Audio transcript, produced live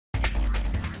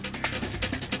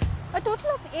A total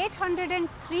of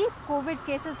 803 COVID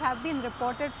cases have been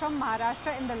reported from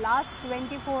Maharashtra in the last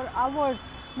 24 hours.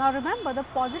 Now remember, the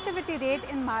positivity rate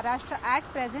in Maharashtra at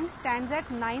present stands at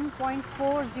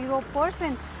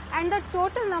 9.40%, and the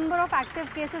total number of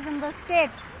active cases in the state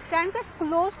stands at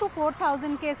close to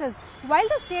 4,000 cases. While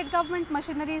the state government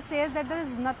machinery says that there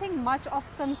is nothing much of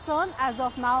concern as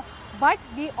of now, but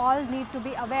we all need to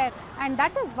be aware, and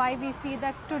that is why we see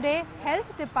that today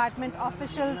health department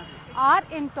officials are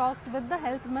in talks with the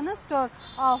health minister,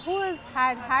 who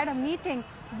had a meeting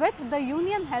with the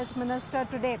union health minister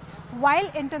today. While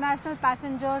international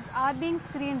passengers are being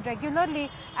screened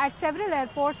regularly at several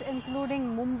airports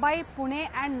including Mumbai, Pune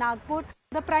and Nagpur,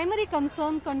 the primary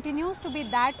concern continues to be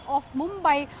that of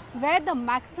Mumbai, where the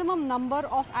maximum number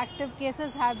of active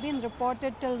cases have been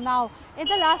reported till now. In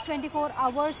the last 24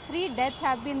 hours, 3 deaths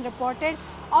have been reported.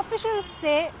 Officials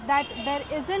say that there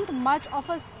isn't much of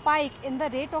a spike in the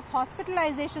rate of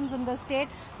hospitalizations in the state.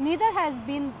 Neither has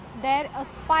been there a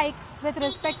spike with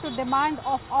respect to demand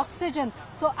of oxygen.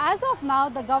 So as of now,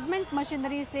 the government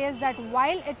machinery says that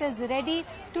while it is ready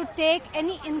to take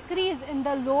any increase in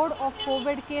the load of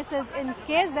COVID cases in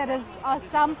case there is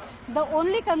some, the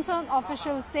only concern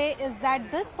officials say is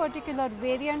that this particular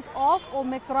variant of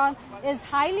Omicron is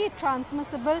highly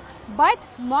transmissible, but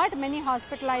not many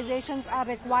hospitalizations are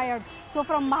required. So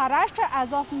from Maharashtra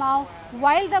as of now,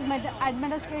 while the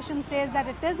administration says that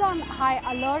it is on high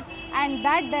alert and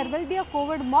that there will be a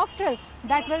COVID mock drill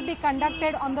that will be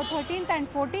conducted on the 13th and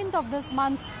 14th of this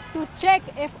month to check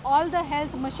if all the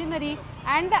health machinery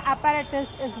and the apparatus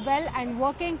is well and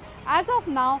working. As of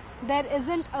now, there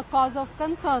isn't a cause of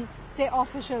concern, say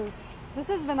officials. This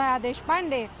is Vinaya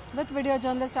Deshpande with video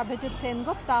journalist Abhijit Sen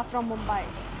Gupta from Mumbai.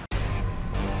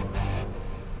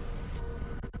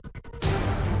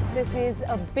 This is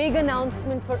a big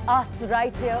announcement for us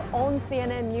right here on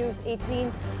CNN News 18.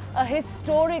 A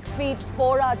historic feat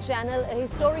for our channel, a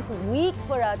historic week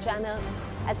for our channel,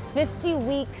 as 50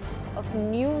 weeks of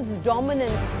news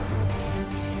dominance.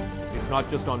 It's not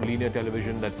just on linear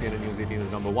television that CNN News 18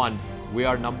 is #1. We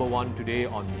are #1 today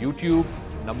on YouTube,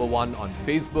 #1 on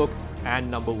Facebook,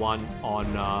 and #1 on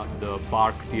the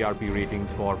BARC TRP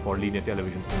ratings for linear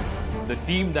television. The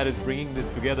team that is bringing this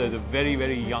together is a very,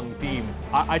 very young team.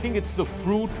 I think it's the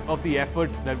fruit of the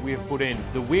effort that we have put in.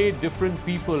 The way different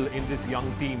people in this young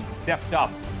team stepped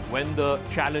up when the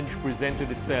challenge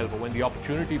presented itself or when the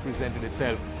opportunity presented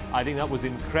itself, I think that was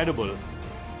incredible.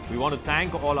 We want to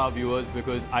thank all our viewers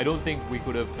because I don't think we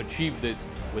could have achieved this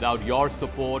without your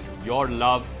support, your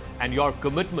love, and your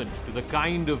commitment to the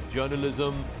kind of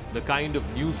journalism, the kind of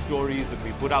news stories that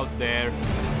we put out there.